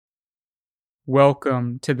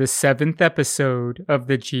Welcome to the 7th episode of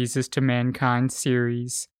the Jesus to Mankind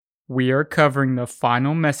series. We are covering the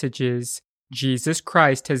final messages Jesus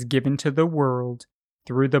Christ has given to the world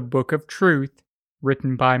through the Book of Truth,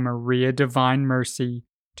 written by Maria Divine Mercy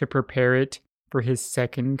to prepare it for his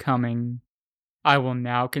second coming. I will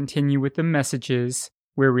now continue with the messages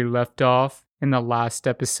where we left off in the last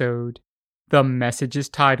episode. The message is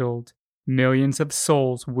titled, Millions of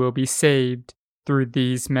Souls Will Be Saved Through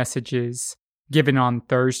These Messages, given on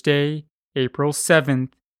Thursday, April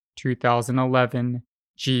 7th, 2011.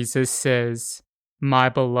 Jesus says, My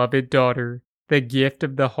beloved daughter, the gift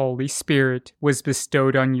of the Holy Spirit was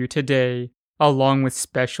bestowed on you today, along with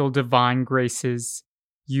special divine graces.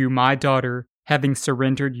 You, my daughter, having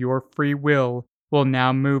surrendered your free will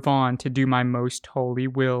now move on to do my most holy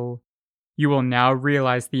will. You will now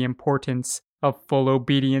realize the importance of full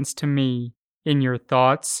obedience to me in your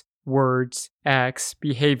thoughts, words, acts,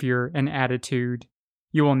 behavior, and attitude.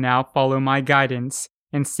 You will now follow my guidance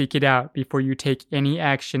and seek it out before you take any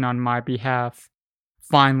action on my behalf.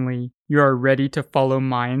 Finally, you are ready to follow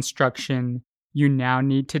my instruction. You now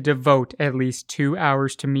need to devote at least 2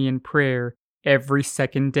 hours to me in prayer every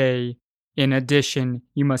second day. In addition,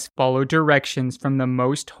 you must follow directions from the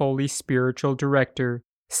most holy spiritual director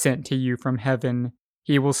sent to you from heaven.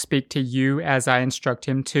 He will speak to you as I instruct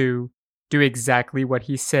him to. Do exactly what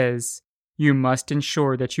he says. You must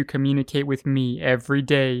ensure that you communicate with me every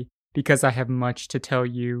day because I have much to tell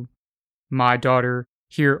you. My daughter,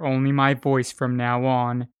 hear only my voice from now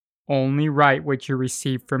on. Only write what you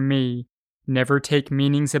receive from me. Never take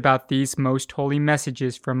meanings about these most holy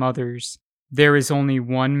messages from others. There is only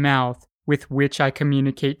one mouth with which I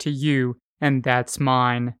communicate to you, and that's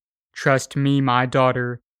mine. Trust me, my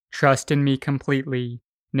daughter. Trust in me completely.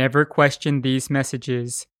 Never question these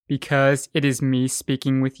messages, because it is me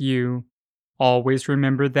speaking with you. Always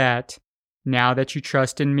remember that. Now that you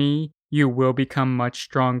trust in me, you will become much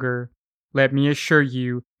stronger. Let me assure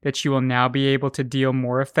you that you will now be able to deal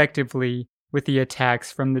more effectively with the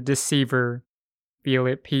attacks from the deceiver. Feel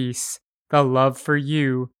at peace. The love for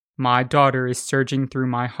you, my daughter, is surging through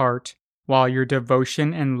my heart, while your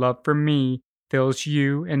devotion and love for me fills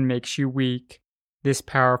you and makes you weak. This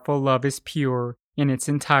powerful love is pure in its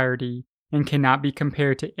entirety and cannot be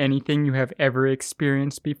compared to anything you have ever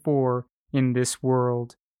experienced before in this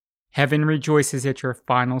world. Heaven rejoices at your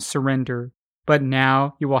final surrender, but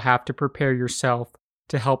now you will have to prepare yourself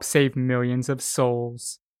to help save millions of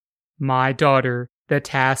souls. My daughter, the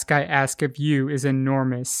task I ask of you is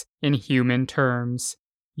enormous in human terms.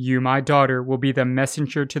 You, my daughter, will be the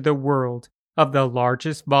messenger to the world of the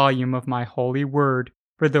largest volume of my holy word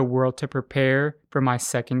for the world to prepare for my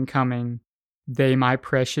second coming. They, my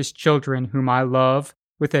precious children whom I love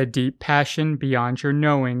with a deep passion beyond your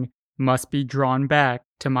knowing, must be drawn back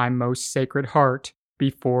to my most sacred heart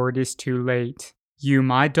before it is too late. You,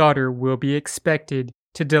 my daughter, will be expected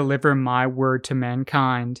to deliver my word to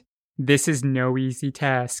mankind. This is no easy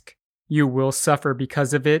task. You will suffer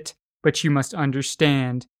because of it, but you must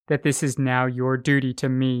understand that this is now your duty to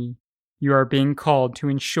me. You are being called to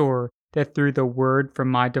ensure that through the word from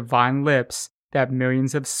my divine lips, that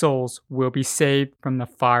millions of souls will be saved from the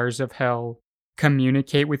fires of hell.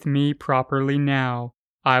 Communicate with me properly now.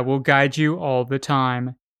 I will guide you all the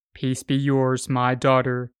time. Peace be yours, my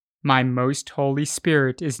daughter. My most holy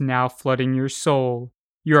spirit is now flooding your soul.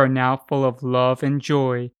 You are now full of love and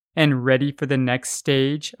joy and ready for the next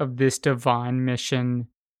stage of this divine mission.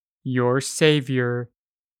 Your Savior,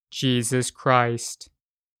 Jesus Christ.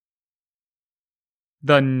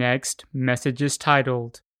 The next message is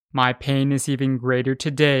titled, My Pain is Even Greater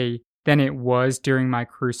Today Than It Was During My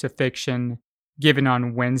Crucifixion, given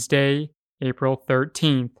on Wednesday, April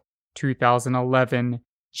 13th, 2011.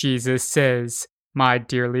 Jesus says, My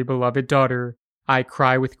dearly beloved daughter, I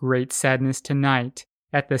cry with great sadness tonight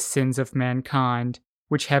at the sins of mankind,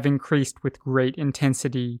 which have increased with great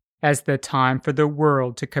intensity as the time for the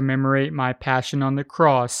world to commemorate my passion on the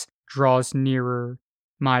cross draws nearer.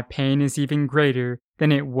 My pain is even greater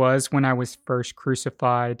than it was when I was first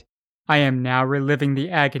crucified. I am now reliving the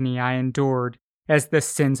agony I endured as the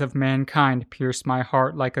sins of mankind pierce my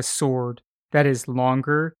heart like a sword that is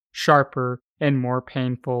longer, sharper, and more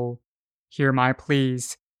painful. Hear my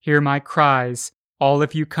pleas, hear my cries. All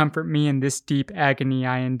of you comfort me in this deep agony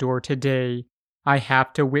I endure today. I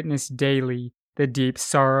have to witness daily the deep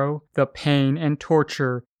sorrow, the pain and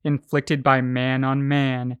torture inflicted by man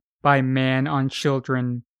on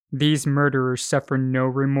children. These murderers suffer no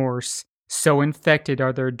remorse. So infected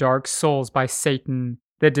are their dark souls by Satan,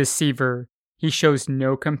 the deceiver. He shows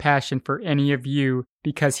no compassion for any of you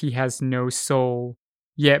because he has no soul.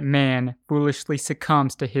 Yet man foolishly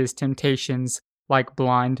succumbs to his temptations like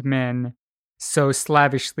blind men. So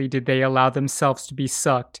slavishly did they allow themselves to be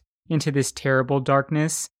sucked into this terrible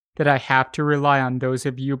darkness that I have to rely on those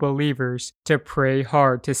of you believers to pray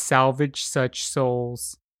hard to salvage such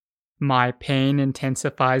souls. My pain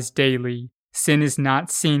intensifies daily. Sin is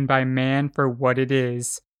not seen by man for what it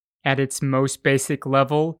is. At its most basic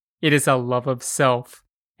level, it is a love of self.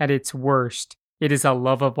 At its worst, it is a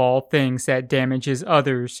love of all things that damages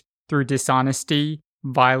others through dishonesty,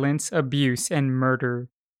 violence, abuse, and murder.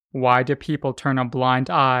 Why do people turn a blind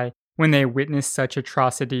eye when they witness such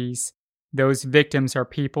atrocities? Those victims are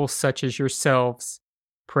people such as yourselves.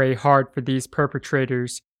 Pray hard for these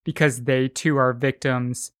perpetrators, because they too are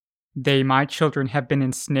victims. They, my children, have been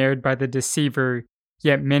ensnared by the deceiver,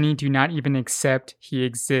 yet many do not even accept he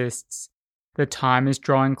exists. The time is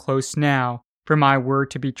drawing close now for my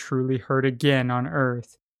word to be truly heard again on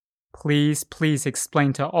earth. Please, please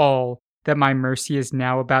explain to all that my mercy is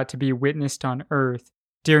now about to be witnessed on earth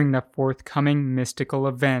during the forthcoming mystical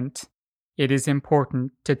event. It is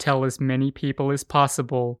important to tell as many people as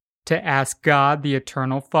possible to ask God, the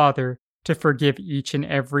Eternal Father, to forgive each and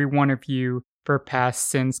every one of you for past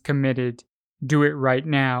sins committed. Do it right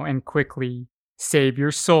now and quickly. Save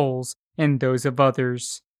your souls and those of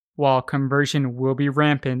others. While conversion will be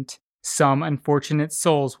rampant, some unfortunate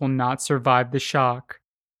souls will not survive the shock.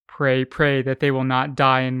 Pray that they will not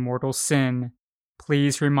die in mortal sin.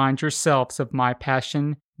 Please remind yourselves of my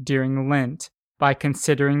passion during Lent by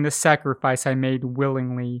considering the sacrifice I made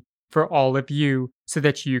willingly for all of you so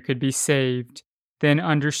that you could be saved. Then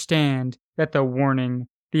understand that the warning,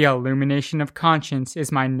 the illumination of conscience,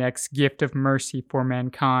 is my next gift of mercy for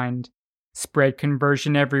mankind. Spread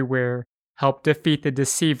conversion everywhere. Help defeat the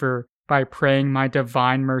deceiver by praying my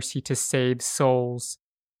divine mercy to save souls.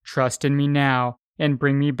 Trust in me now and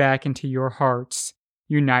bring me back into your hearts.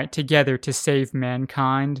 Unite together to save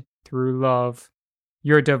mankind through love.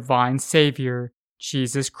 Your divine Savior,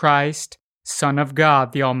 Jesus Christ, Son of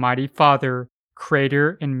God, the Almighty Father,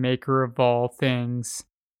 Creator and Maker of all things.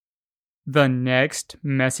 The next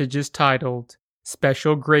message is titled,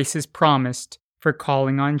 Special Graces Promised for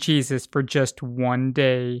Calling on Jesus for Just One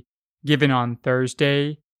Day, given on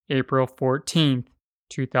Thursday, April 14th,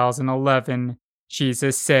 2011.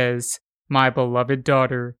 Jesus says, My beloved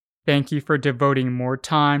daughter, thank you for devoting more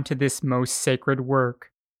time to this most sacred work.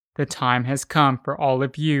 The time has come for all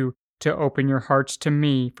of you to open your hearts to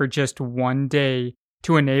me for just one day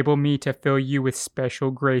to enable me to fill you with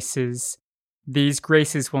special graces. These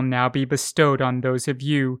graces will now be bestowed on those of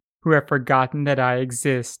you who have forgotten that I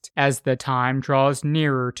exist as the time draws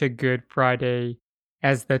nearer to Good Friday.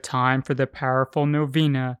 As the time for the powerful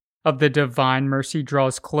novena of the Divine Mercy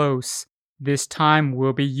draws close, this time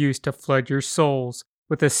will be used to flood your souls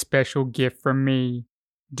with a special gift from me.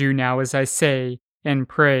 Do now as I say, and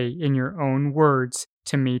pray in your own words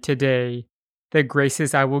to me today. The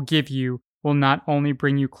graces I will give you will not only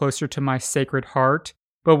bring you closer to my sacred heart,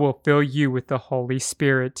 but will fill you with the Holy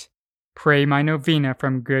Spirit. Pray my novena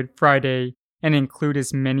from Good Friday and include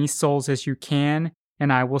as many souls as you can,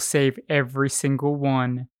 and I will save every single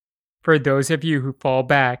one. For those of you who fall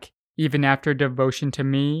back, even after devotion to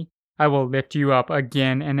me, I will lift you up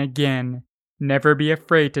again and again. Never be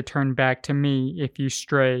afraid to turn back to me if you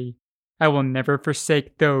stray. I will never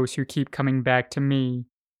forsake those who keep coming back to me.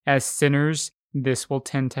 As sinners, this will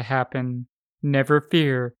tend to happen. Never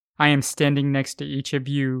fear, I am standing next to each of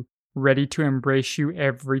you, ready to embrace you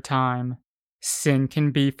every time. Sin can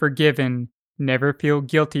be forgiven. Never feel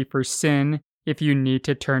guilty for sin if you need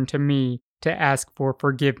to turn to me to ask for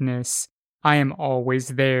forgiveness. I am always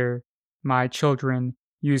there. My children,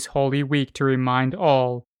 use Holy Week to remind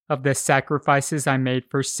all of the sacrifices I made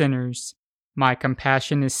for sinners. My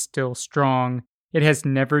compassion is still strong. It has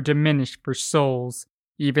never diminished for souls,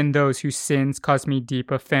 even those whose sins cause me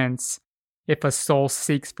deep offense. If a soul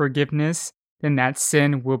seeks forgiveness, then that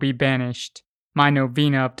sin will be banished. My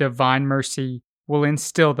novena of Divine Mercy will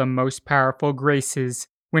instill the most powerful graces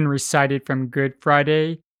when recited from Good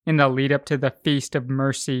Friday in the lead up to the Feast of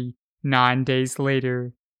Mercy 9 days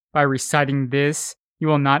later. By reciting this, you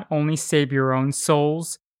will not only save your own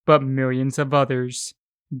souls, but millions of others.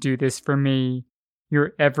 Do this for me,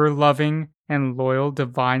 your ever-loving and loyal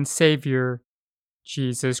divine Savior,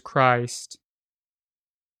 Jesus Christ.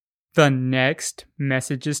 The next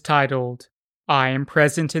message is titled, I am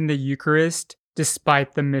present in the Eucharist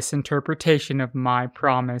despite the misinterpretation of my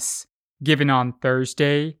promise, given on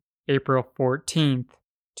Thursday, April 14th,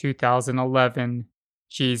 2011.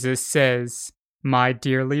 Jesus says, My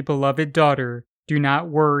dearly beloved daughter, do not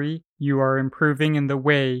worry, you are improving in the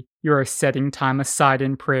way you are setting time aside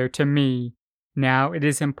in prayer to me. Now it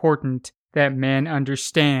is important that man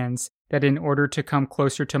understands that in order to come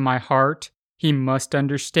closer to my heart, he must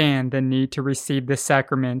understand the need to receive the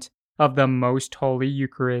sacrament of the Most Holy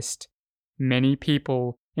Eucharist. Many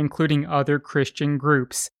people, including other Christian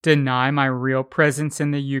groups, deny my real presence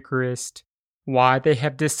in the Eucharist. Why they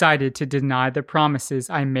have decided to deny the promises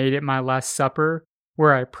I made at my Last Supper,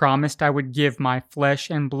 where I promised I would give my flesh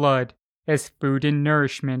and blood as food and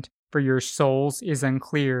nourishment for your souls, is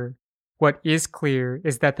unclear. What is clear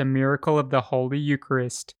is that the miracle of the Holy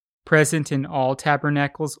Eucharist, present in all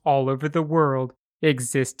tabernacles all over the world,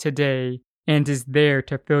 exists today and is there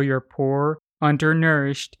to fill your poor,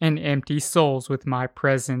 undernourished, and empty souls with my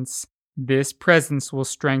presence. This presence will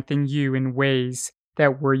strengthen you in ways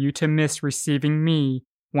that were you to miss receiving me,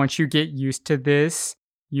 once you get used to this,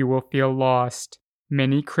 you will feel lost.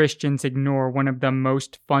 Many Christians ignore one of the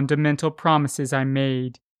most fundamental promises I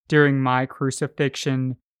made during my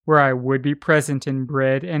crucifixion, where I would be present in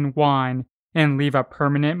bread and wine and leave a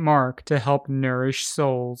permanent mark to help nourish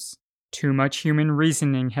souls. Too much human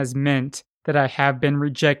reasoning has meant that I have been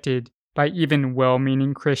rejected by even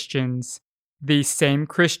well-meaning Christians. These same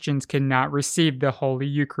Christians cannot receive the Holy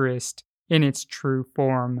Eucharist in its true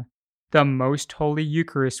form. The Most Holy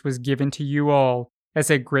Eucharist was given to you all as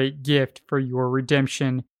a great gift for your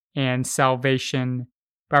redemption and salvation.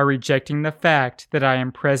 By rejecting the fact that I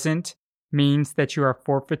am present means that you are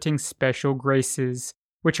forfeiting special graces,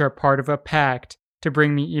 which are part of a pact to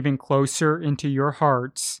bring me even closer into your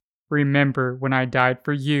hearts. Remember, when I died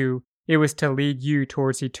for you, it was to lead you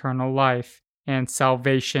towards eternal life and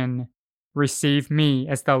salvation. Receive me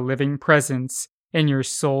as the living presence, and your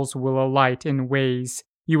souls will alight in ways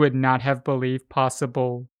you would not have believed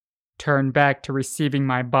possible. Turn back to receiving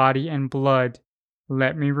my body and blood.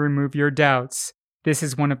 Let me remove your doubts. This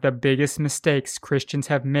is one of the biggest mistakes Christians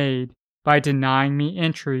have made by denying me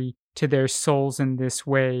entry to their souls in this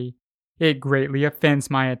way. It greatly offends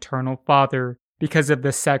my eternal Father because of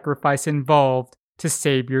the sacrifice involved to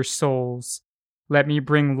save your souls. Let me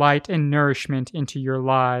bring light and nourishment into your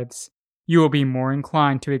lives. You will be more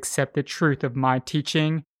inclined to accept the truth of my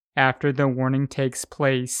teaching after the warning takes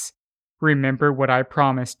place. Remember what I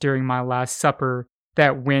promised during my Last Supper,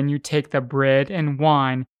 that when you take the bread and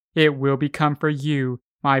wine, it will become for you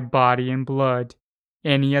my body and blood.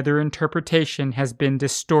 Any other interpretation has been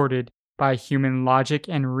distorted by human logic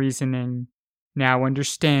and reasoning. Now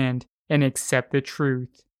understand and accept the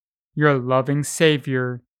truth. Your loving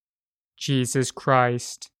Savior, Jesus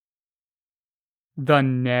Christ. The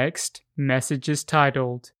next message is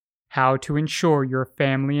titled, How to Ensure Your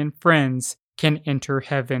Family and Friends Can Enter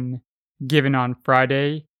Heaven, given on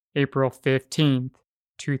Friday, April 15th,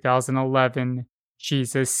 2011.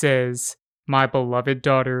 Jesus says, My beloved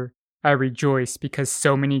daughter, I rejoice because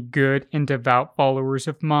so many good and devout followers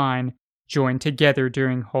of mine joined together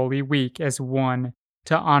during Holy Week as one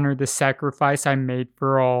to honor the sacrifice I made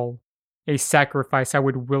for all, a sacrifice I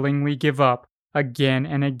would willingly give up again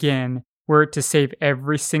and again were it to save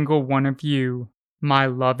every single one of you. My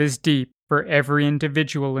love is deep for every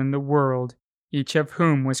individual in the world, each of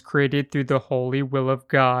whom was created through the holy will of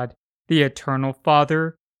God, the Eternal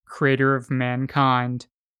Father, Creator of mankind.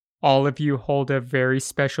 All of you hold a very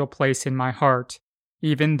special place in my heart,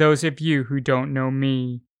 even those of you who don't know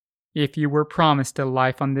me. If you were promised a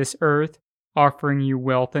life on this earth, offering you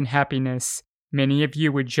wealth and happiness, many of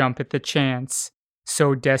you would jump at the chance.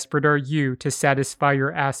 So desperate are you to satisfy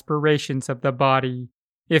your aspirations of the body.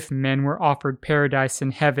 If men were offered paradise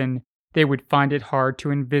in heaven, they would find it hard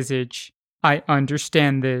to envisage. I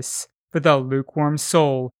understand this. For the lukewarm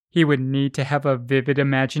soul, he would need to have a vivid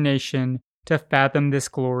imagination to fathom this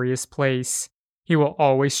glorious place. He will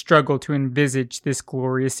always struggle to envisage this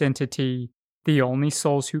glorious entity. The only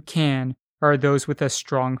souls who can are those with a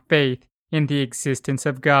strong faith in the existence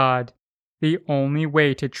of God. The only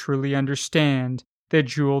way to truly understand the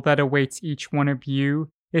jewel that awaits each one of you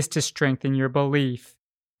is to strengthen your belief.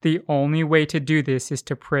 The only way to do this is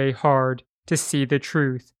to pray hard, to see the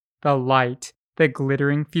truth, the light, the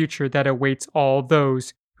glittering future that awaits all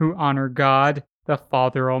those who honor God, the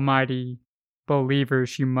Father Almighty.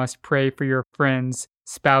 Believers, you must pray for your friends,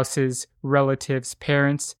 spouses, relatives,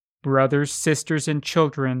 parents, brothers, sisters, and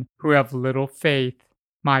children who have little faith.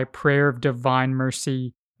 My prayer of divine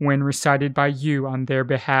mercy, when recited by you on their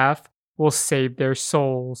behalf, will save their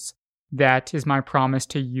souls. That is my promise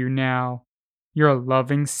to you now. Your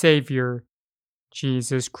loving Savior,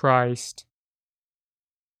 Jesus Christ.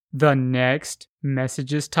 The next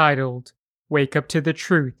message is titled, Wake Up to the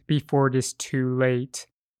Truth Before It Is Too Late,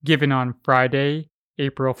 given on Friday,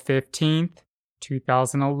 April 15th,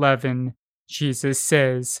 2011. Jesus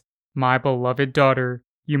says, My beloved daughter,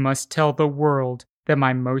 You must tell the world that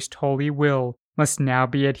my most holy will must now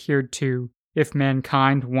be adhered to if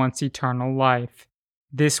mankind wants eternal life.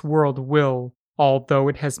 This world will, although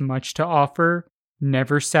it has much to offer,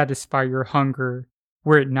 never satisfy your hunger.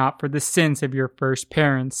 Were it not for the sins of your first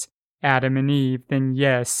parents, Adam and Eve, then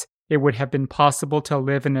yes, it would have been possible to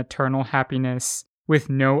live in eternal happiness, with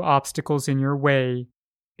no obstacles in your way.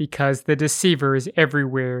 Because the deceiver is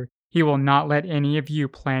everywhere, he will not let any of you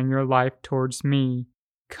plan your life towards me.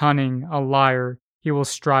 Cunning, a liar, he will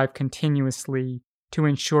strive continuously to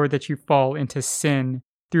ensure that you fall into sin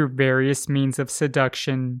through various means of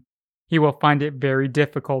seduction. He will find it very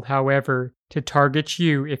difficult, however, to target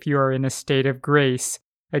you if you are in a state of grace,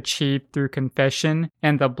 achieved through confession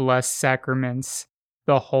and the blessed sacraments.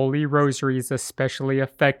 The Holy Rosary is especially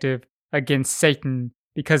effective against Satan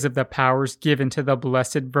because of the powers given to the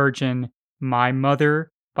Blessed Virgin, my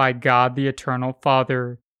mother, by God the Eternal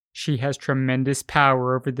Father. She has tremendous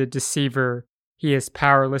power over the deceiver. He is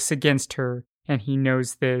powerless against her, and he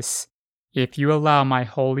knows this. If you allow my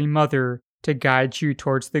Holy Mother to guide you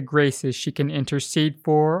towards the graces she can intercede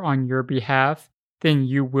for on your behalf, then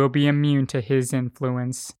you will be immune to his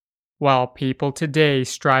influence. While people today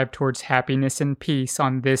strive towards happiness and peace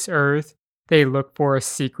on this earth, they look for a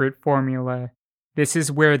secret formula. This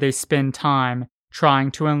is where they spend time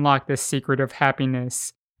trying to unlock the secret of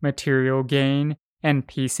happiness, material gain, and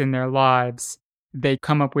peace in their lives. They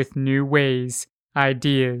come up with new ways,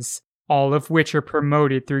 ideas, all of which are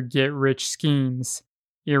promoted through get-rich schemes.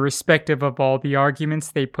 Irrespective of all the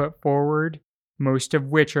arguments they put forward, most of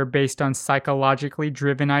which are based on psychologically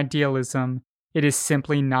driven idealism, it is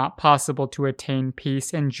simply not possible to attain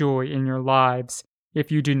peace and joy in your lives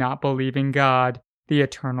if you do not believe in God, the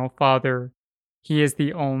Eternal Father. He is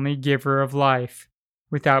the only giver of life.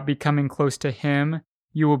 Without becoming close to Him,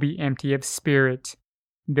 you will be empty of spirit.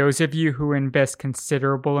 Those of you who invest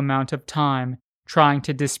considerable amount of time trying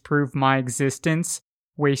to disprove my existence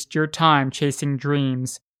waste your time chasing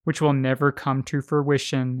dreams which will never come to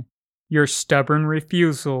fruition. Your stubborn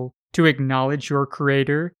refusal to acknowledge your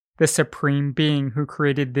Creator, the Supreme Being who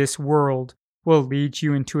created this world, will lead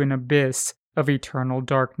you into an abyss of eternal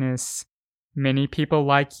darkness. Many people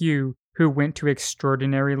like you who went to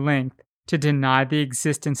extraordinary length to deny the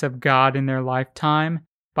existence of God in their lifetime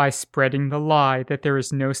by spreading the lie that there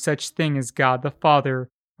is no such thing as God the Father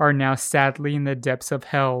are now sadly in the depths of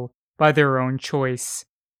hell by their own choice.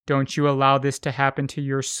 Don't you allow this to happen to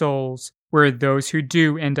your souls, where those who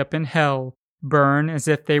do end up in hell burn as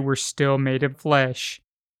if they were still made of flesh.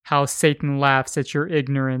 How Satan laughs at your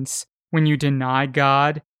ignorance. When you deny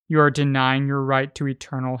God, you are denying your right to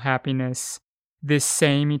eternal happiness. This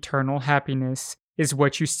same eternal happiness is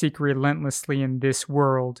what you seek relentlessly in this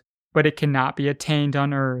world, but it cannot be attained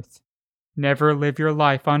on earth. Never live your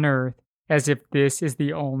life on earth as if this is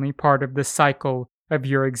the only part of the cycle of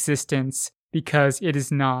your existence, because it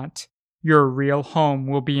is not. Your real home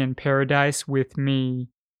will be in paradise with me,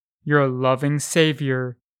 your loving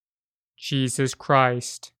Savior, Jesus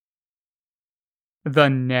Christ. The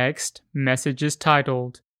next message is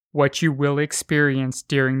titled, What You Will Experience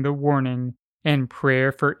During the Warning and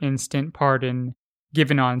Prayer for Instant Pardon,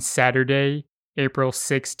 given on Saturday, April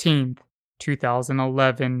 16th,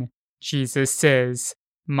 2011. Jesus says,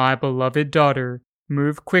 My beloved daughter,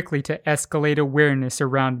 move quickly to escalate awareness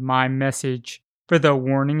around my message, for the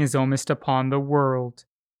warning is almost upon the world.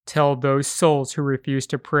 Tell those souls who refuse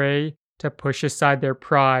to pray to push aside their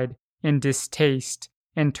pride and distaste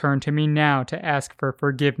and turn to me now to ask for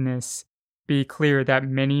forgiveness. Be clear that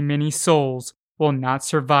many souls will not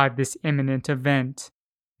survive this imminent event.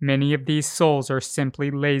 Many of these souls are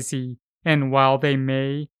simply lazy, and while they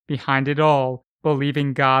may, behind it all, believe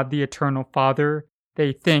in God the Eternal Father,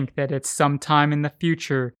 they think that at some time in the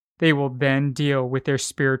future they will then deal with their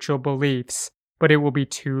spiritual beliefs, but it will be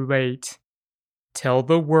too late. Tell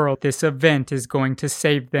the world this event is going to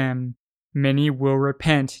save them. Many will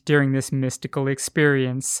repent during this mystical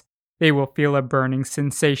experience. They will feel a burning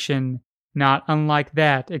sensation, not unlike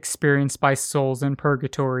that experienced by souls in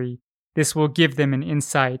purgatory. This will give them an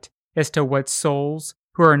insight as to what souls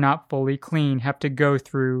who are not fully clean have to go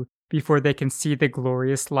through before they can see the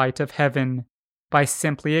glorious light of heaven. By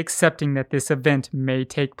simply accepting that this event may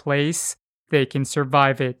take place, they can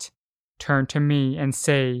survive it. Turn to me and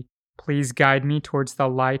say, Please guide me towards the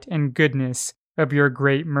light and goodness of your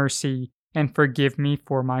great mercy and forgive me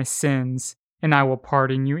for my sins, and I will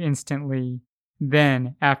pardon you instantly.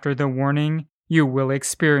 Then, after the warning, you will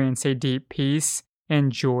experience a deep peace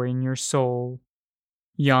and joy in your soul.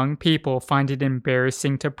 Young people find it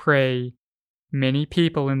embarrassing to pray. Many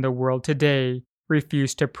people in the world today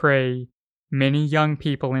refuse to pray. Many young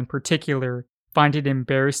people in particular find it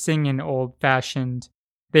embarrassing and old-fashioned.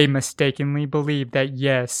 They mistakenly believe that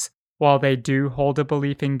yes, while they do hold a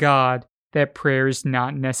belief in God, that prayer is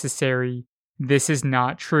not necessary. This is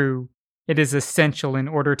not true. It is essential in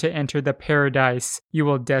order to enter the paradise you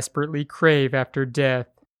will desperately crave after death.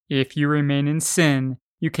 If you remain in sin,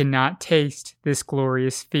 you cannot taste this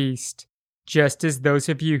glorious feast. Just as those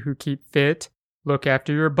of you who keep fit, look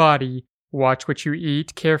after your body, watch what you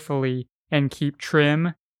eat carefully, and keep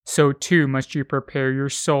trim, so too must you prepare your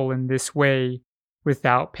soul in this way.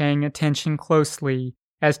 Without paying attention closely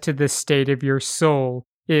as to the state of your soul,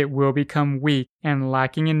 it will become weak and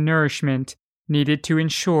lacking in nourishment needed to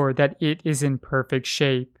ensure that it is in perfect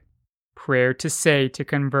shape. Prayer to say to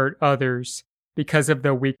convert others. Because of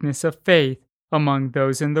the weakness of faith among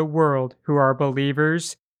those in the world who are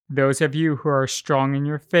believers, those of you who are strong in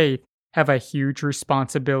your faith have a huge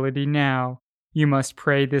responsibility now. You must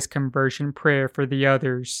pray this conversion prayer for the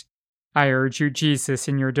others. I urge you, Jesus,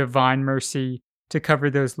 in your divine mercy, to cover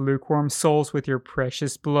those lukewarm souls with your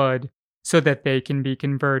precious blood, so that they can be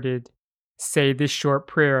converted. Say this short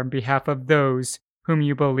prayer on behalf of those whom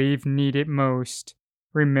you believe need it most.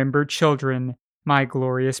 Remember, children, my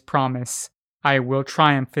glorious promise. I will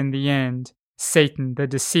triumph in the end. Satan, the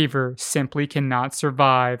deceiver, simply cannot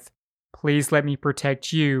survive. Please let me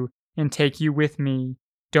protect you and take you with me.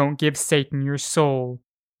 Don't give Satan your soul.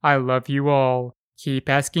 I love you all. Keep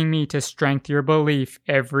asking me to strengthen your belief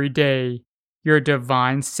every day. Your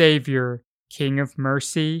divine Savior, King of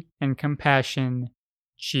mercy and compassion,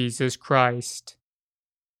 Jesus Christ.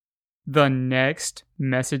 The next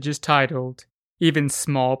message is titled, Even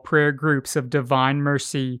Small Prayer Groups of Divine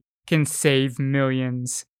Mercy Can Save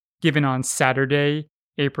Millions, given on Saturday,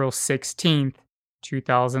 April 16th,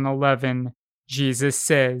 2011. Jesus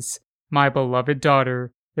says, My beloved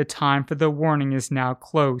daughter, the time for the warning is now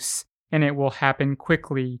close, and it will happen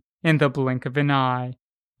quickly, in the blink of an eye.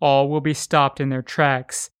 All will be stopped in their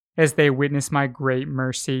tracks as they witness my great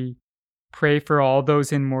mercy. Pray for all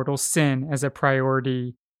those in mortal sin as a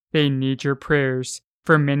priority. They need your prayers,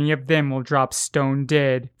 for many of them will drop stone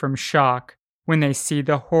dead from shock when they see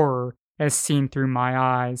the horror, as seen through my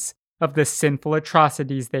eyes, of the sinful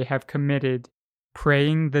atrocities they have committed.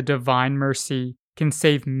 Praying the divine mercy can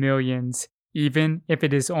save millions, even if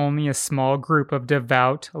it is only a small group of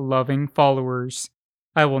devout, loving followers.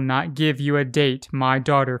 I will not give you a date, my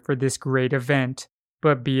daughter, for this great event,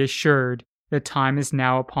 but be assured the time is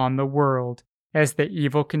now upon the world, as the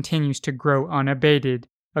evil continues to grow unabated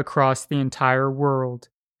across the entire world.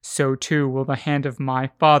 So too will the hand of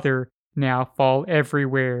my Father now fall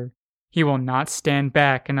everywhere. He will not stand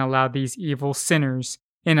back and allow these evil sinners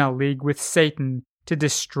in a league with Satan to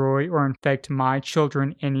destroy or infect my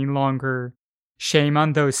children any longer. Shame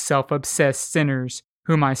on those self-obsessed sinners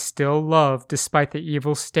whom I still love despite the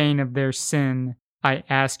evil stain of their sin. I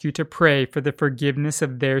ask you to pray for the forgiveness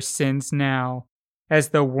of their sins now. As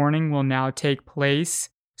the warning will now take place,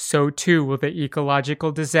 so too will the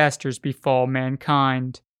ecological disasters befall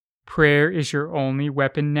mankind. Prayer is your only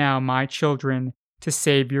weapon now, my children, to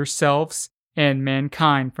save yourselves and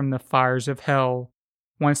mankind from the fires of hell.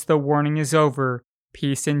 Once the warning is over,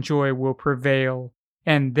 peace and joy will prevail,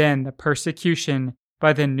 and then the persecution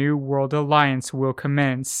by the New World Alliance will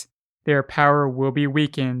commence. Their power will be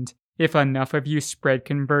weakened if enough of you spread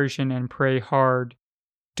conversion and pray hard.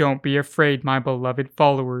 Don't be afraid, my beloved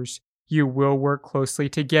followers. You will work closely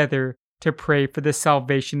together to pray for the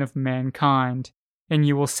salvation of mankind, and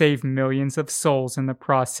you will save millions of souls in the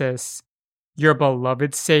process. Your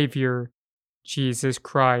beloved Savior, Jesus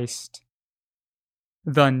Christ.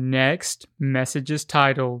 The next message is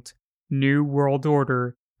titled, New World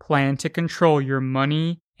Order, Plan to Control Your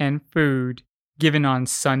Money and Food, given on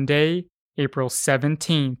Sunday, April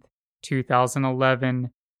 17th,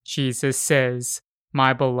 2011. Jesus says,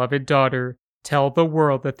 My beloved daughter, tell the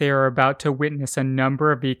world that they are about to witness a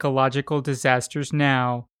number of ecological disasters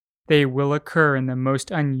now. They will occur in the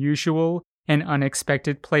most unusual and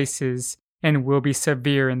unexpected places and will be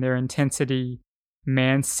severe in their intensity.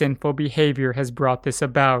 Man's sinful behavior has brought this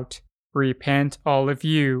about. Repent, all of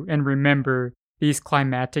you, and remember, these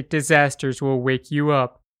climatic disasters will wake you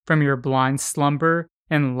up from your blind slumber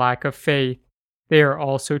and lack of faith. They are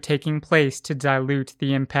also taking place to dilute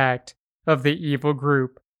the impact of the evil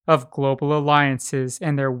group of global alliances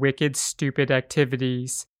and their wicked, stupid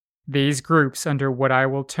activities. These groups, under what I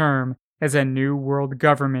will term as a new world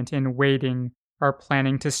government in waiting, are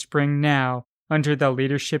planning to spring now under the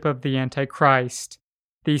leadership of the Antichrist.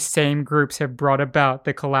 These same groups have brought about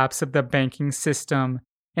the collapse of the banking system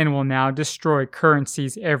and will now destroy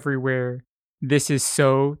currencies everywhere. This is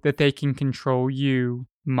so that they can control you,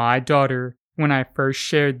 my daughter, When I first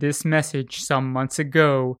shared this message some months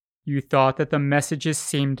ago, you thought that the messages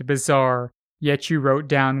seemed bizarre, yet you wrote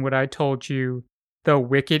down what I told you. The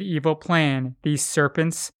wicked evil plan, these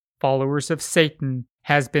serpents, followers of Satan,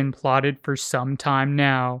 has been plotted for some time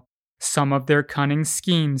now. Some of their cunning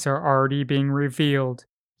schemes are already being revealed,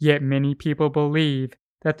 yet many people believe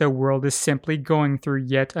that the world is simply going through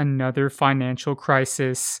yet another financial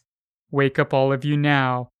crisis. Wake up, all of you,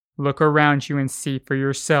 now. Look around you and see for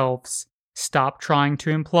yourselves. Stop trying to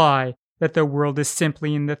imply that the world is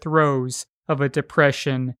simply in the throes of a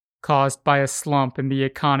depression caused by a slump in the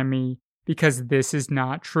economy, because this is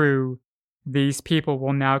not true. These people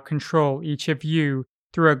will now control each of you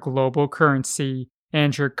through a global currency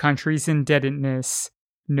and your country's indebtedness.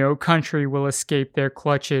 No country will escape their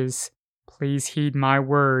clutches. Please heed my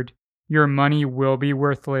word. Your money will be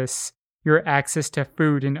worthless. Your access to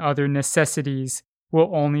food and other necessities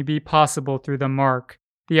will only be possible through the mark,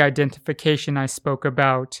 the identification I spoke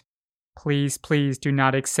about. Please, please do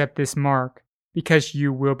not accept this mark, because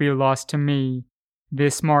you will be lost to me.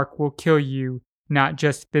 This mark will kill you, not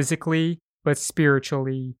just physically, but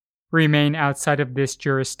spiritually. Remain outside of this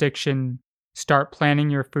jurisdiction. Start planning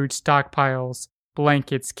your food stockpiles,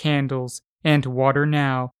 blankets, candles, and water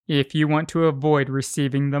now if you want to avoid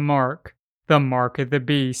receiving the mark of the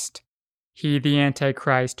beast. He, the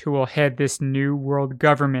Antichrist, who will head this new world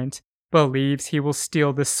government, believes he will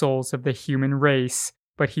steal the souls of the human race,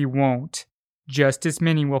 but he won't. Just as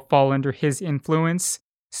many will fall under his influence,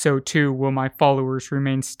 so too will my followers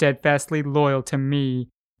remain steadfastly loyal to me,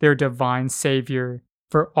 their divine Savior.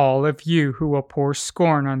 For all of you who will pour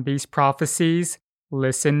scorn on these prophecies,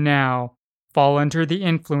 listen now. Fall under the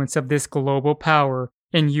influence of this global power,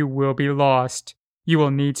 and you will be lost. You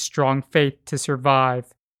will need strong faith to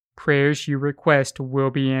survive. Prayers you request will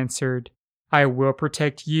be answered. I will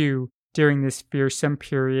protect you during this fearsome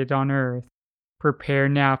period on earth. Prepare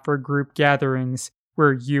now for group gatherings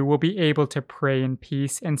where you will be able to pray in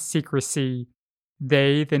peace and secrecy.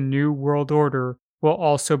 They, the New World Order, will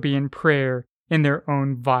also be in prayer in their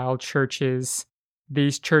own vile churches.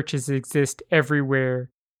 These churches exist everywhere.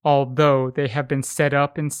 Although they have been set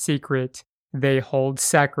up in secret, they hold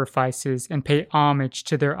sacrifices and pay homage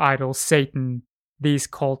to their idol Satan. These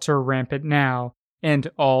cults are rampant now,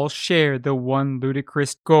 and all share the one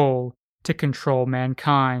ludicrous goal: to control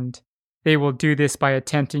mankind. They will do this by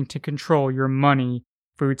attempting to control your money,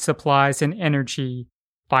 food supplies, and energy.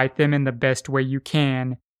 Fight them in the best way you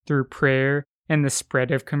can, through prayer and the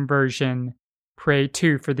spread of conversion. Pray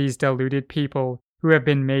too for these deluded people who have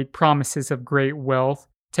been made promises of great wealth,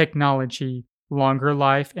 technology, longer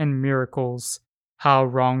life, and miracles. How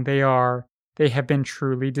wrong they are. They have been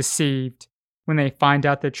truly deceived. When they find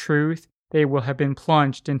out the truth, they will have been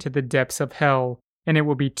plunged into the depths of hell, and it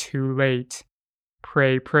will be too late.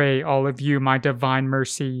 Pray, pray, all of you, my divine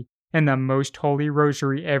mercy, and the most holy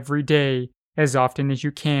rosary every day, as often as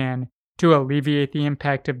you can, to alleviate the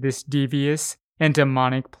impact of this devious and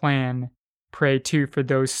demonic plan. Pray too for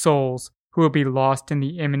those souls who will be lost in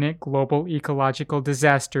the imminent global ecological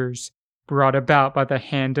disasters brought about by the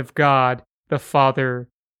hand of God, the Father.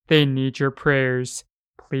 They need your prayers.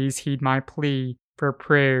 Please heed my plea for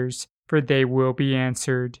prayers, for they will be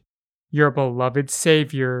answered. Your beloved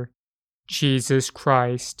Savior, Jesus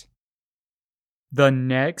Christ. The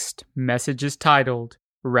next message is titled,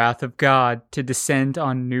 Wrath of God to Descend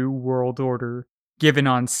on New World Order, given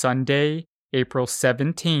on Sunday, April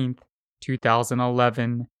 17th,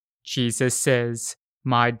 2011. Jesus says,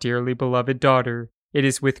 My dearly beloved daughter, it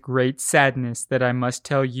is with great sadness that I must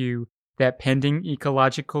tell you that pending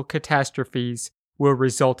ecological catastrophes will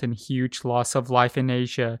result in huge loss of life in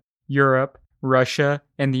Asia, Europe, Russia,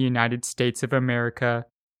 and the United States of America.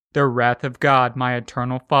 The wrath of God, my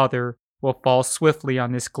eternal Father, will fall swiftly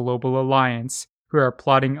on this global alliance, who are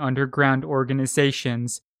plotting underground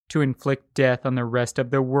organizations to inflict death on the rest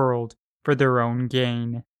of the world for their own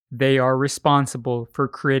gain. They are responsible for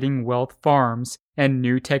creating wealth farms and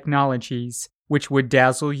new technologies, which would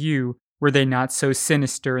dazzle you were they not so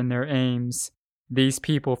sinister in their aims. These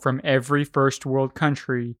people from every first world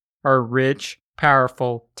country are rich,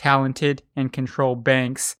 powerful, talented, and control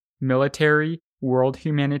banks, military, world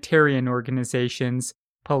humanitarian organizations,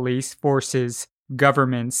 police forces,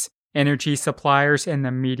 governments, energy suppliers, and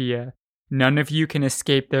the media. None of you can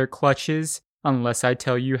escape their clutches unless I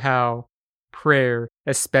tell you how. Prayer,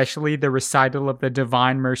 especially the recital of the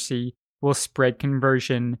Divine Mercy, will spread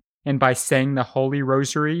conversion, and by saying the Holy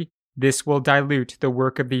Rosary, this will dilute the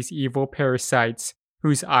work of these evil parasites,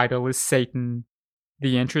 whose idol is Satan.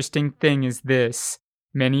 The interesting thing is this: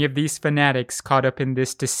 many of these fanatics caught up in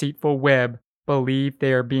this deceitful web believe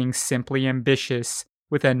they are being simply ambitious,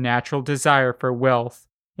 with a natural desire for wealth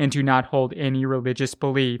and do not hold any religious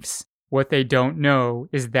beliefs. What they don't know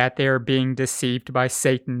is that they are being deceived by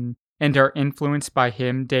Satan and are influenced by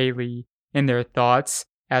him daily in their thoughts,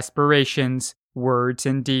 aspirations, words,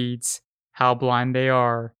 and deeds. How blind they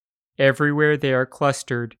are. Everywhere they are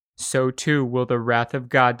clustered, so too will the wrath of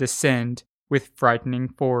God descend with frightening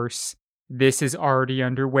force. This is already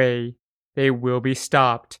underway. They will be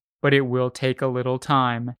stopped, but it will take a little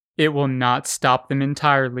time. It will not stop them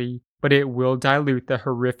entirely, but it will dilute the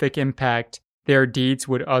horrific impact their deeds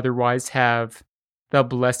would otherwise have. The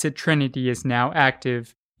Blessed Trinity is now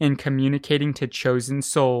active in communicating to chosen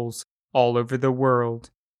souls all over the world.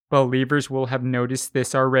 Believers will have noticed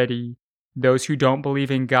this already. Those who don't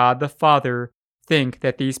believe in God the Father think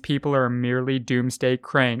that these people are merely doomsday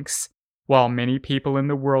cranks. While many people in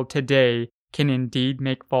the world today can indeed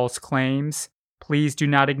make false claims, please do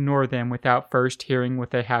not ignore them without first hearing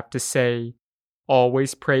what they have to say.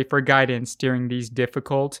 Always pray for guidance during these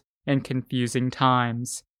difficult and confusing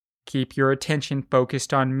times. Keep your attention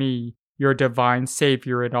focused on me, your divine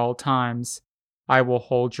Savior, at all times. I will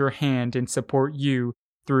hold your hand and support you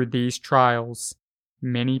through these trials.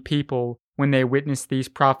 Many people, when they witness these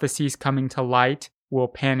prophecies coming to light, will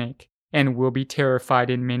panic and will be terrified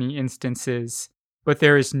in many instances. But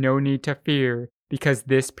there is no need to fear, because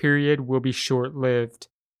this period will be short-lived,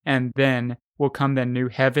 and then will come the new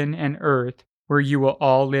heaven and earth, where you will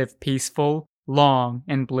all live peaceful, long,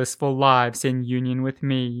 and blissful lives in union with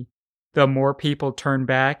me. The more people turn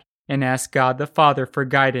back and ask God the Father for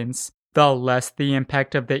guidance, the less the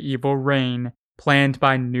impact of the evil reign planned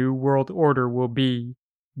by New World Order will be.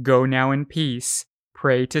 Go now in peace.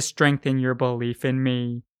 Pray to strengthen your belief in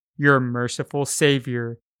me, your merciful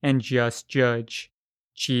Savior and just Judge,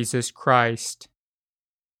 Jesus Christ.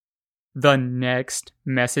 The next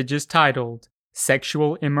message is titled,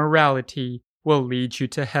 Sexual Immorality Will Lead You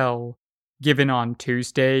to Hell, given on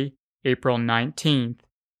Tuesday, April 19th,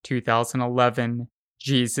 2011.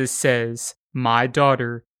 Jesus says, My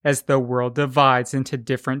daughter, as the world divides into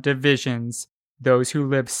different divisions, those who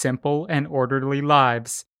live simple and orderly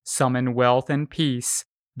lives summon wealth and peace.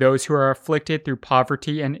 Those who are afflicted through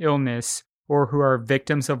poverty and illness, or who are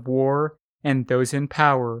victims of war, and those in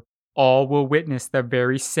power, all will witness the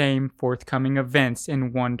very same forthcoming events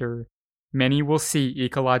in wonder. Many will see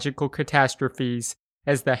ecological catastrophes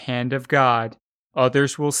as the hand of God.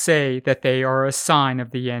 Others will say that they are a sign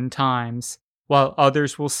of the end times, while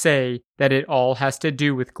others will say that it all has to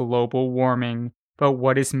do with global warming. But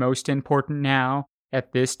what is most important now,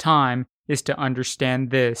 at this time, is to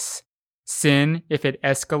understand this. Sin, if it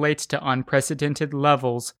escalates to unprecedented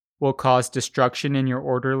levels, will cause destruction in your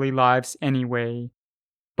orderly lives anyway.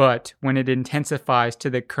 But when it intensifies to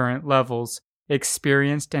the current levels,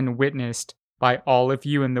 experienced and witnessed by all of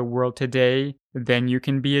you in the world today, then you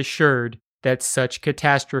can be assured that such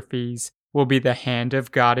catastrophes will be the hand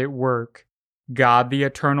of God at work. God the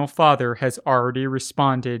Eternal Father has already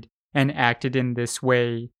responded and acted in this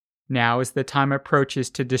way. Now as the time approaches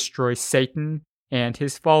to destroy Satan and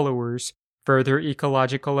his followers, further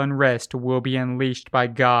ecological unrest will be unleashed by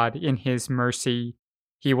God in his mercy.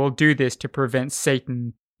 He will do this to prevent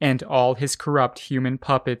Satan and all his corrupt human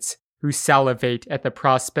puppets who salivate at the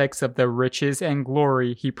prospects of the riches and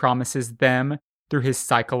glory he promises them through his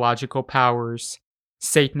psychological powers.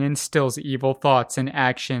 Satan instills evil thoughts and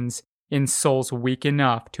actions in souls weak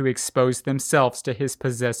enough to expose themselves to his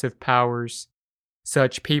possessive powers.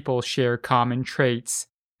 Such people share common traits.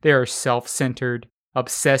 They are self-centered,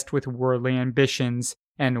 obsessed with worldly ambitions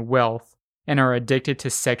and wealth, and are addicted to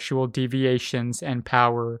sexual deviations and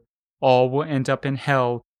power. All will end up in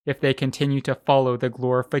hell if they continue to follow the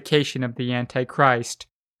glorification of the Antichrist,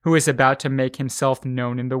 who is about to make himself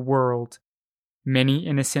known in the world. Many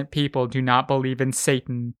innocent people do not believe in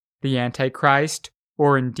Satan, the Antichrist,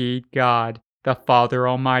 or indeed God, the Father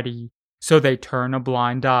Almighty, so they turn a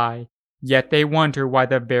blind eye. Yet they wonder why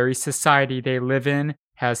the very society they live in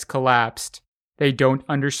has collapsed. They don't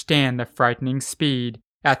understand the frightening speed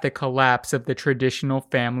at the collapse of the traditional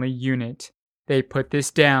family unit. They put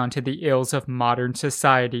this down to the ills of modern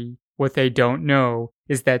society. What they don't know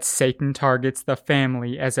is that Satan targets the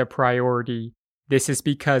family as a priority. This is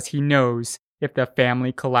because he knows if the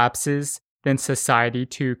family collapses, then society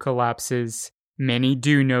too collapses. Many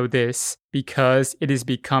do know this because it is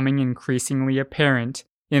becoming increasingly apparent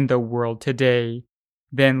in the world today.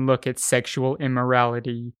 Then look at sexual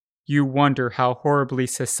immorality. You wonder how horribly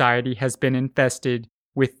society has been infested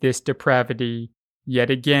with this depravity. Yet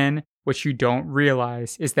again, what you don't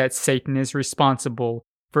realize is that Satan is responsible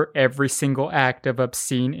for every single act of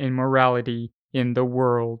obscene immorality in the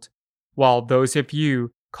world. While those of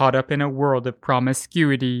you caught up in a world of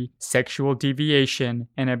promiscuity, sexual deviation,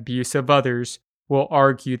 and abuse of others, will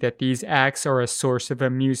argue that these acts are a source of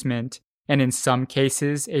amusement, and in some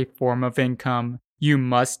cases a form of income. You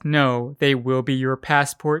must know they will be your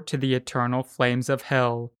passport to the eternal flames of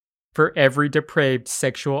hell. For every depraved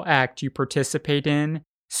sexual act you participate in,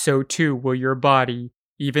 so too will your body,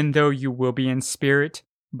 even though you will be in spirit,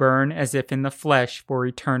 burn as if in the flesh for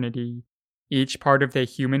eternity. Each part of the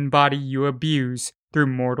human body you abuse through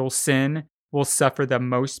mortal sin will suffer the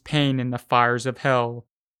most pain in the fires of hell.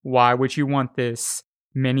 Why would you want this?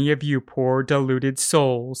 Many of you poor deluded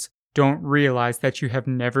souls don't realize that you have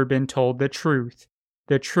never been told the truth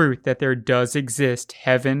that there does exist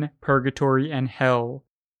heaven, purgatory, and hell.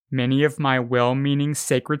 Many of my well-meaning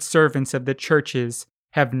sacred servants of the churches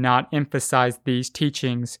have not emphasized these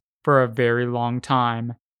teachings for a very long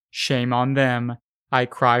time. Shame on them. I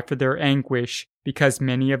cry for their anguish because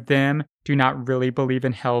many of them do not really believe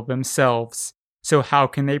in hell themselves. So how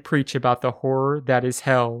can they preach about the horror that is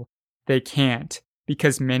hell? They can't,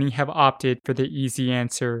 because many have opted for the easy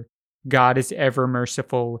answer. God is ever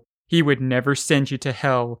merciful. He would never send you to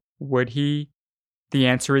hell, would he? The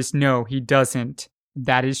answer is no, he doesn't.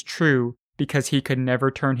 That is true, because he could never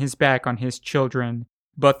turn his back on his children.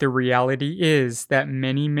 But the reality is that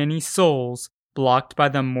many souls, blocked by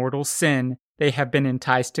the mortal sin they have been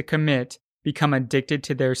enticed to commit, become addicted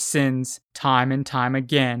to their sins time and time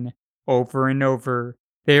again, over and over.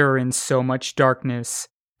 They are in so much darkness,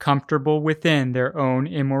 comfortable within their own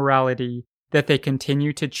immorality, that they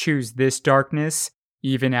continue to choose this darkness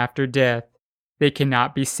even after death. They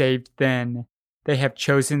cannot be saved then. They have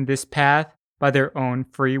chosen this path by their own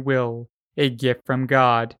free will, a gift from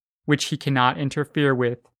God, which he cannot interfere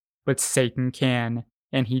with, but Satan can,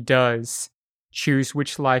 and he does. Choose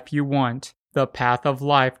which life you want, the path of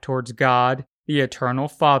life towards God, the eternal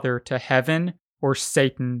Father, to heaven, or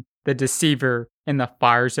Satan, the deceiver, in the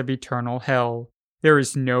fires of eternal hell. There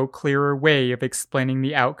is no clearer way of explaining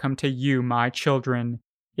the outcome to you, my children.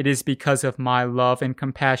 It is because of my love and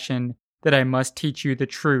compassion that I must teach you the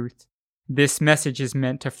truth. This message is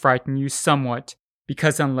meant to frighten you somewhat,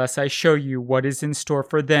 because unless I show you what is in store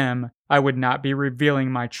for them, I would not be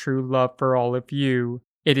revealing my true love for all of you.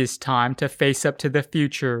 It is time to face up to the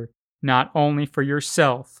future, not only for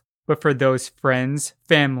yourself, but for those friends,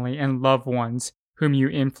 family, and loved ones whom you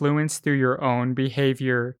influence through your own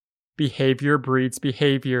behavior. Behavior breeds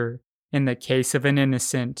behavior. In the case of an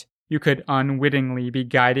innocent, you could unwittingly be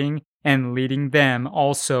guiding and leading them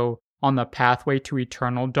also on the pathway to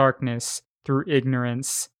eternal darkness through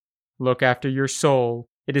ignorance. Look after your soul.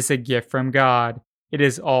 It is a gift from God. It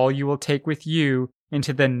is all you will take with you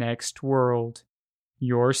into the next world.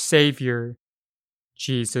 Your Savior,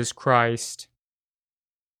 Jesus Christ.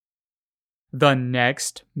 The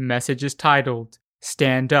next message is titled,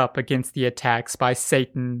 Stand Up Against the Attacks by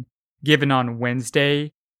Satan, given on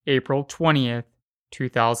Wednesday, April 20th,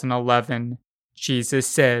 2011. Jesus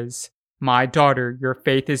says, My daughter, your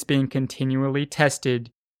faith is being continually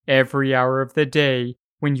tested every hour of the day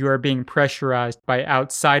when you are being pressurized by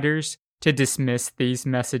outsiders to dismiss these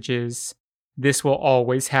messages. This will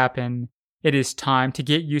always happen. It is time to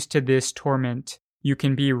get used to this torment. You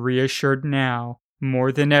can be reassured now,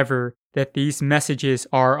 more than ever, that these messages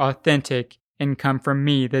are authentic and come from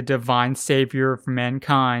me, the divine Savior of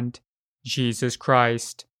mankind, Jesus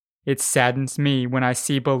Christ. It saddens me when I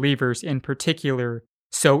see believers in particular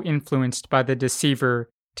so influenced by the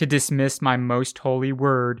deceiver to dismiss my most holy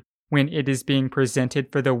word when it is being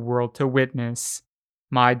presented for the world to witness.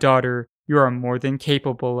 My daughter, you are more than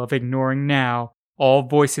capable of ignoring now all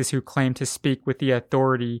voices who claim to speak with the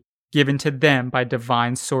authority given to them by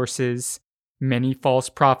divine sources. Many false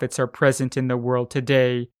prophets are present in the world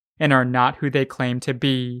today and are not who they claim to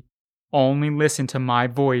be. Only listen to my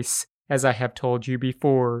voice, as I have told you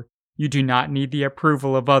before. You do not need the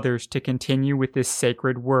approval of others to continue with this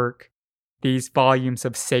sacred work. These volumes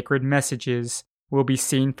of sacred messages will be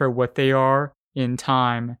seen for what they are in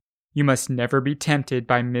time. You must never be tempted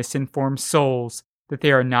by misinformed souls that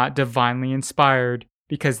they are not divinely inspired,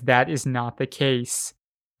 because that is not the case.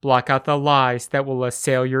 Block out the lies that will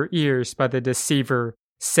assail your ears by the deceiver,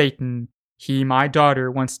 Satan. He, my daughter,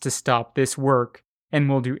 wants to stop this work and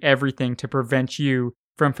will do everything to prevent you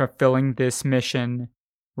from fulfilling this mission.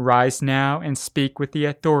 Rise now and speak with the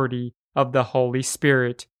authority of the Holy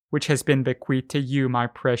Spirit, which has been bequeathed to you, my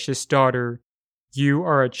precious daughter. You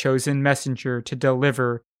are a chosen messenger to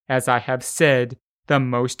deliver, as I have said, the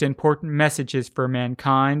most important messages for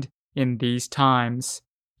mankind in these times.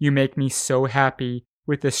 You make me so happy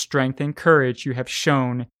with the strength and courage you have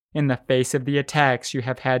shown in the face of the attacks you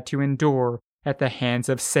have had to endure at the hands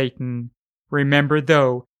of Satan. Remember,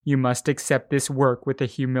 though, you must accept this work with the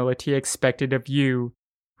humility expected of you.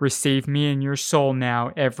 Receive me in your soul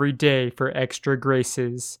now every day for extra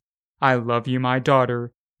graces. I love you, my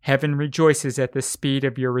daughter. Heaven rejoices at the speed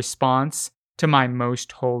of your response to my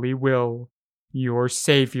most holy will. Your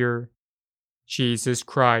Savior, Jesus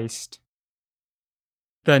Christ.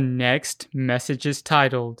 The next message is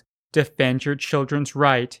titled, Defend Your Children's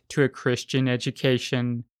Right to a Christian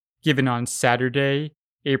Education, given on Saturday,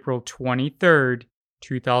 April 23rd,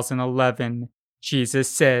 2011. Jesus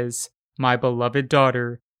says, My beloved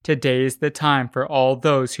daughter, today is the time for all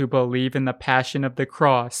those who believe in the passion of the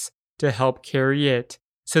cross to help carry it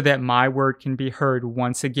so that my word can be heard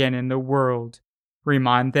once again in the world.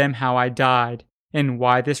 Remind them how I died and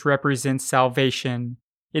why this represents salvation.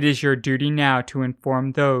 It is your duty now to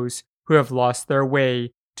inform those who have lost their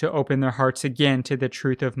way to open their hearts again to the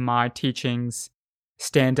truth of my teachings.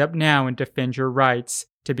 Stand up now and defend your rights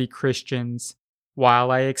to be Christians.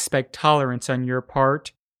 While I expect tolerance on your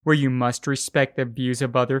part, where you must respect the views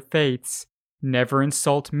of other faiths, never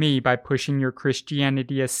insult me by pushing your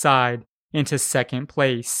Christianity aside into second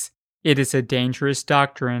place. It is a dangerous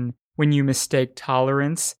doctrine when you mistake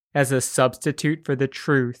tolerance as a substitute for the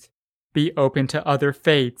truth. Be open to other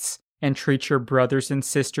faiths and treat your brothers and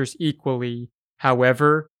sisters equally.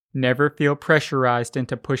 However, never feel pressurized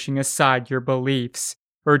into pushing aside your beliefs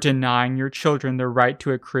or denying your children the right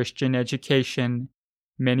to a Christian education.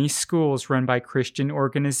 Many schools run by Christian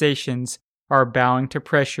organizations are bowing to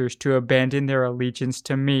pressures to abandon their allegiance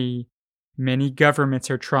to me. Many governments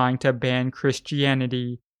are trying to ban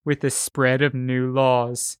Christianity with the spread of new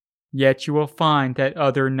laws. Yet you will find that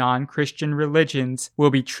other non-Christian religions will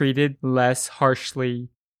be treated less harshly.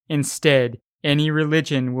 Instead, any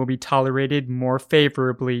religion will be tolerated more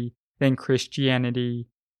favorably than Christianity.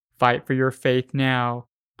 Fight for your faith now.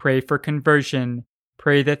 Pray for conversion.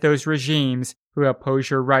 Pray that those regimes who oppose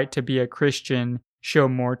your right to be a Christian show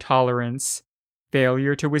more tolerance.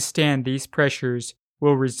 Failure to withstand these pressures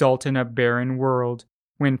will result in a barren world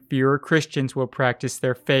when fewer Christians will practice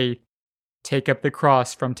their faith. Take up the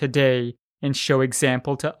cross from today and show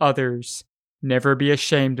example to others. Never be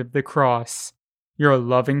ashamed of the cross. Your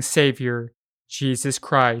loving Savior, Jesus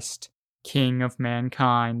Christ, King of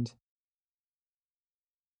mankind.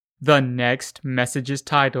 The next message is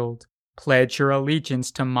titled, Pledge Your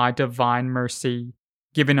Allegiance to My Divine Mercy,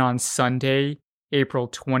 given on Sunday, April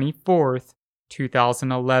 24th,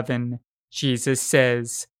 2011. Jesus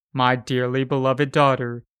says, My dearly beloved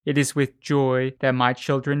daughter, it is with joy that my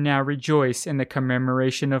children now rejoice in the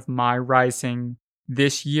commemoration of my rising.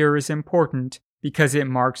 This year is important because it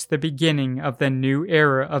marks the beginning of the new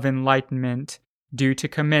era of enlightenment, due to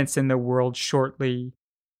commence in the world shortly.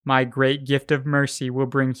 My great gift of mercy will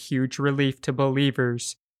bring huge relief to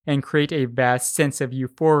believers and create a vast sense of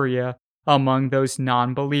euphoria among those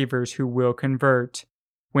non-believers who will convert.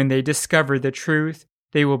 When they discover the truth,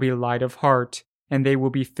 they will be light of heart, and they will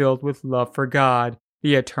be filled with love for God,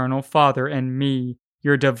 the Eternal Father, and me,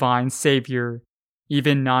 your divine Savior.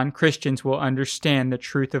 Even non-Christians will understand the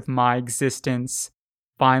truth of my existence.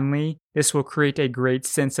 Finally, this will create a great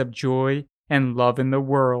sense of joy and love in the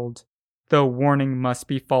world. The warning must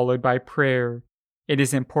be followed by prayer. It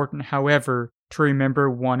is important, however, to remember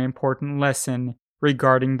one important lesson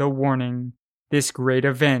regarding the warning. This great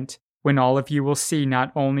event, when all of you will see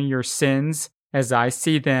not only your sins as I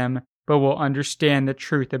see them, but will understand the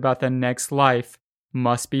truth about the next life,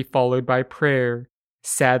 must be followed by prayer.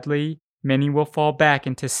 Sadly, many will fall back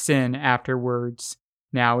into sin afterwards.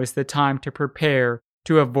 Now is the time to prepare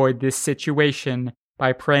to avoid this situation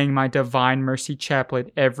by praying my Divine Mercy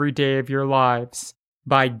Chaplet every day of your lives.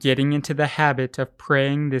 By getting into the habit of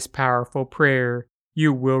praying this powerful prayer,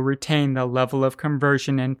 you will retain the level of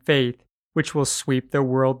conversion and faith which will sweep the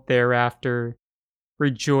world thereafter.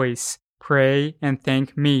 Rejoice, pray, and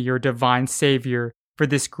thank me, your divine Savior, for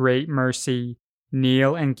this great mercy.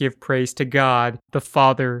 Kneel and give praise to God, the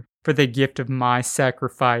Father, for the gift of my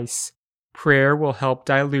sacrifice. Prayer will help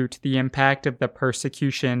dilute the impact of the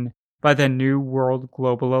persecution by the New World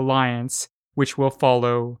Global Alliance, which will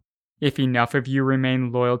follow. If enough of you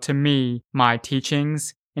remain loyal to me, my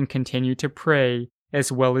teachings, and continue to pray,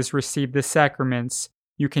 as well as receive the sacraments,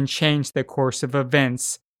 you can change the course of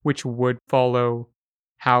events which would follow.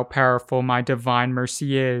 How powerful my divine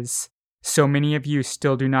mercy is! So many of you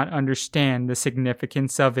still do not understand the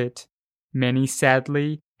significance of it. Many,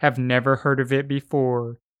 sadly, have never heard of it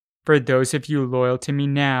before. For those of you loyal to me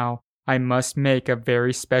now, I must make a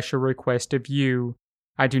very special request of you.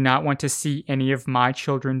 I do not want to see any of my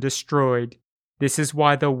children destroyed. This is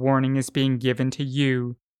why the warning is being given to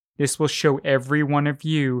you. This will show every one of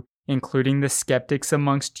you, including the skeptics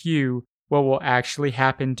amongst you, what will actually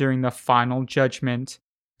happen during the final judgment.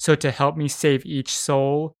 So to help me save each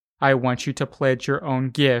soul, I want you to pledge your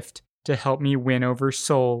own gift to help me win over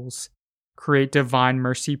souls. Create Divine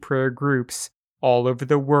Mercy prayer groups all over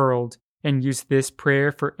the world and use this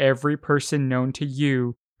prayer for every person known to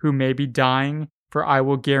you who may be dying, for I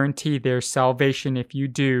will guarantee their salvation if you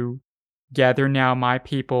do. Gather now, my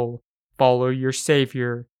people. Follow your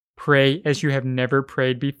Savior. Pray as you have never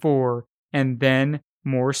prayed before, and then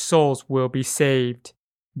more souls will be saved.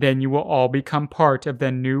 Then you will all become part of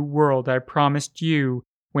the new world I promised you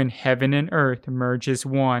when heaven and earth merge as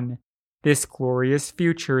one. This glorious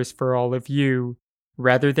future is for all of you.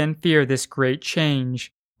 Rather than fear this great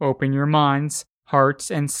change, open your minds, hearts,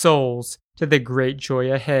 and souls to the great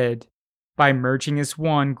joy ahead. By merging as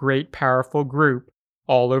one great powerful group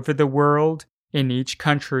all over the world, in each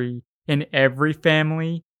country, in every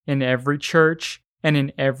family, in every church, and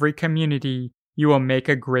in every community, you will make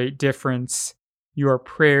a great difference. Your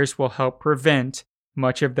prayers will help prevent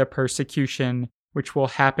much of the persecution which will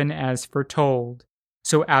happen as foretold.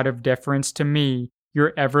 So out of deference to me,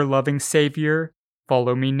 your ever-loving Savior,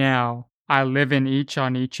 follow me now. I live in each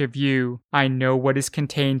on each of you. I know what is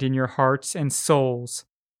contained in your hearts and souls.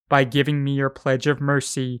 By giving me your pledge of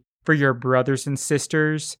mercy for your brothers and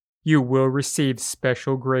sisters, you will receive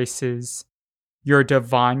special graces. Your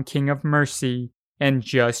divine King of mercy and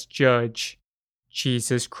just Judge,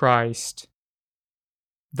 Jesus Christ.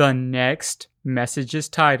 The next message is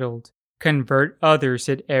titled, Convert Others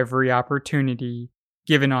at Every Opportunity,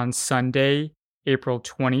 given on Sunday, April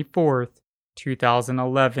 24th,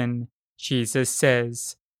 2011. Jesus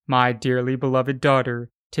says, My dearly beloved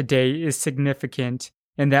daughter, today is significant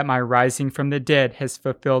in that my rising from the dead has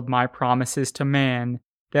fulfilled my promises to man,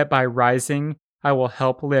 that by rising I will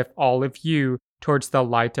help lift all of you towards the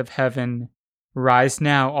light of heaven. Rise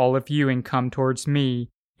now, all of you, and come towards me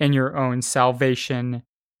in your own salvation.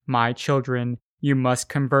 My children, you must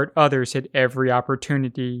convert others at every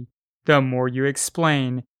opportunity. The more you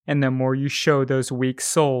explain, and the more you show those weak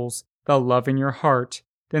souls the love in your heart,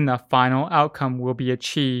 then the final outcome will be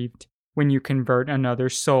achieved when you convert another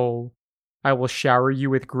soul. I will shower you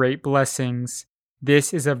with great blessings.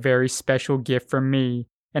 This is a very special gift from me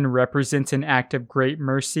and represents an act of great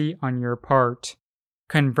mercy on your part.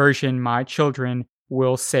 Conversion, my children,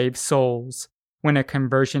 will save souls. When a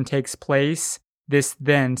conversion takes place, this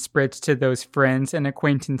then spreads to those friends and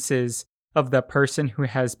acquaintances of the person who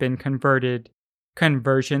has been converted.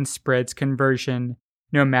 Conversion spreads conversion,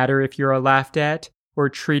 no matter if you are laughed at or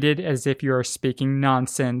treated as if you are speaking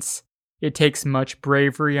nonsense. It takes much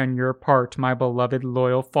bravery on your part, my beloved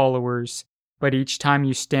loyal followers, but each time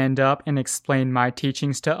you stand up and explain my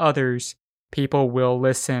teachings to others, people will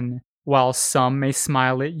listen. While some may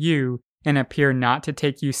smile at you and appear not to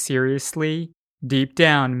take you seriously, deep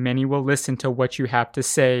down many will listen to what you have to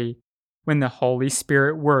say. When the Holy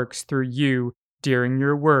Spirit works through you during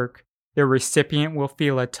your work, the recipient will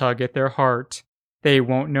feel a tug at their heart. They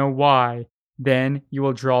won't know why. Then you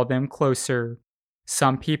will draw them closer.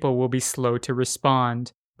 Some people will be slow to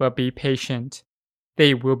respond, but be patient.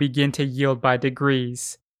 They will begin to yield by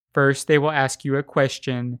degrees. First, they will ask you a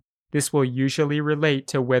question. This will usually relate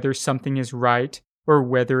to whether something is right or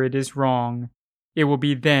whether it is wrong. It will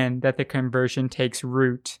be then that the conversion takes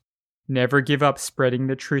root. Never give up spreading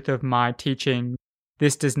the truth of my teaching.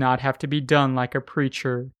 This does not have to be done like a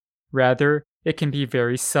preacher. Rather, it can be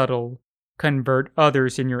very subtle. Convert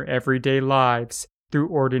others in your everyday lives through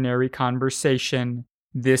ordinary conversation.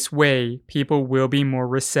 This way, people will be more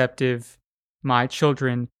receptive. My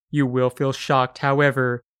children, you will feel shocked,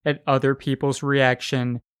 however, at other people's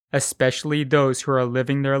reaction, especially those who are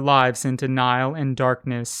living their lives in denial and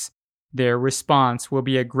darkness. Their response will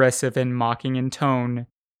be aggressive and mocking in tone.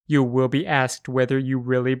 You will be asked whether you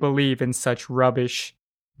really believe in such rubbish.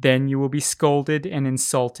 Then you will be scolded and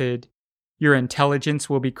insulted. Your intelligence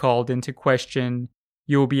will be called into question.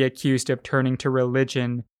 You will be accused of turning to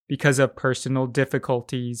religion because of personal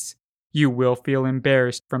difficulties. You will feel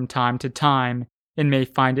embarrassed from time to time and may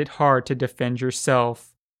find it hard to defend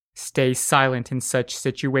yourself. Stay silent in such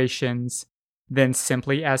situations. Then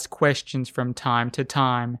simply ask questions from time to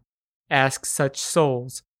time. Ask such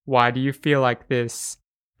souls, why do you feel like this?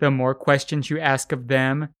 The more questions you ask of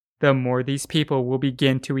them, the more these people will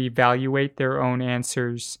begin to evaluate their own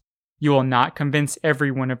answers. You will not convince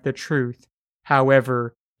everyone of the truth.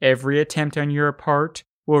 However, every attempt on your part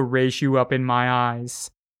will raise you up in my eyes.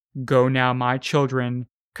 Go now, my children,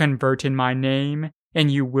 convert in my name,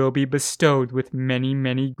 and you will be bestowed with many,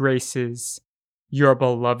 many graces. Your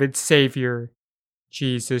beloved Savior,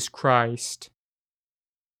 Jesus Christ.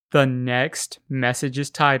 The next message is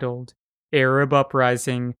titled, Arab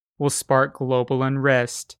Uprising will spark global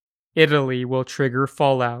unrest. Italy will trigger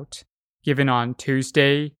fallout. Given on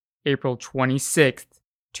Tuesday, April 26th,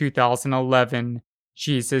 2011,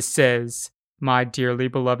 Jesus says, "My dearly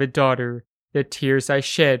beloved daughter, the tears I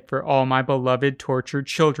shed for all my beloved tortured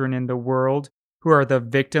children in the world who are the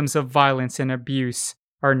victims of violence and abuse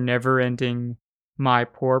are never ending. My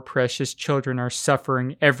poor precious children are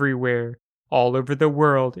suffering everywhere, all over the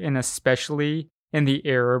world, and especially in the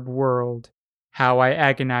Arab world. How I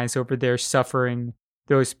agonize over their suffering,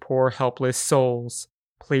 those poor helpless souls.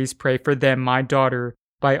 Please pray for them, my daughter,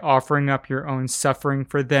 by offering up your own suffering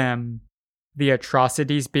for them." The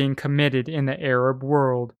atrocities being committed in the Arab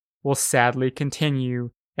world will sadly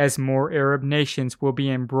continue as more Arab nations will be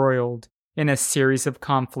embroiled in a series of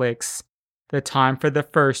conflicts. The time for the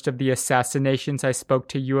first of the assassinations I spoke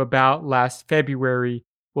to you about last February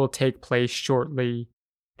will take place shortly.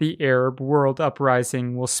 The Arab world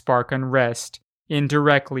uprising will spark unrest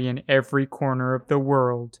indirectly in every corner of the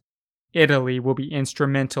world. Italy will be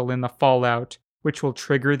instrumental in the fallout, which will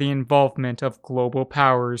trigger the involvement of global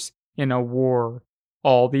powers in a war.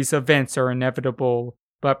 All these events are inevitable,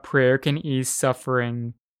 but prayer can ease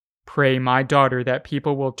suffering. Pray, my daughter, that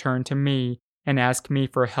people will turn to me and ask me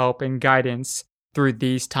for help and guidance through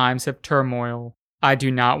these times of turmoil. I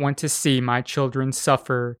do not want to see my children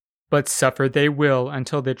suffer, but suffer they will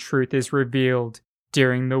until the truth is revealed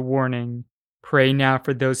during the warning. Pray now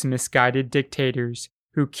for those misguided dictators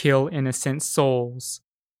who kill innocent souls.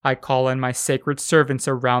 I call on my sacred servants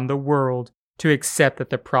around the world to accept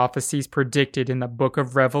that the prophecies predicted in the book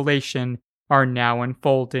of Revelation are now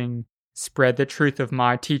unfolding. Spread the truth of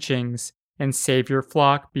my teachings and save your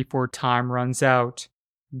flock before time runs out.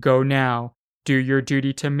 Go now, do your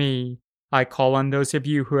duty to me. I call on those of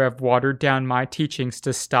you who have watered down my teachings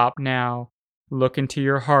to stop now. Look into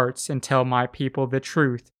your hearts and tell my people the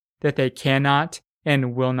truth, that they cannot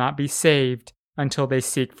and will not be saved until they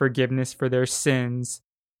seek forgiveness for their sins.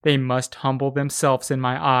 They must humble themselves in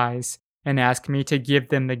my eyes and ask me to give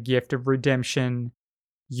them the gift of redemption.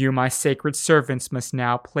 You, my sacred servants, must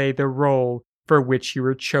now play the role for which you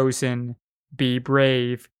were chosen. Be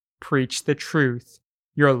brave. Preach the truth.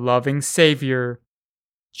 Your loving Savior,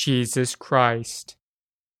 Jesus Christ.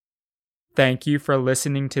 Thank you for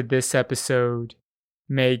listening to this episode.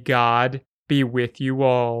 May God be with you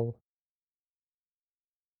all.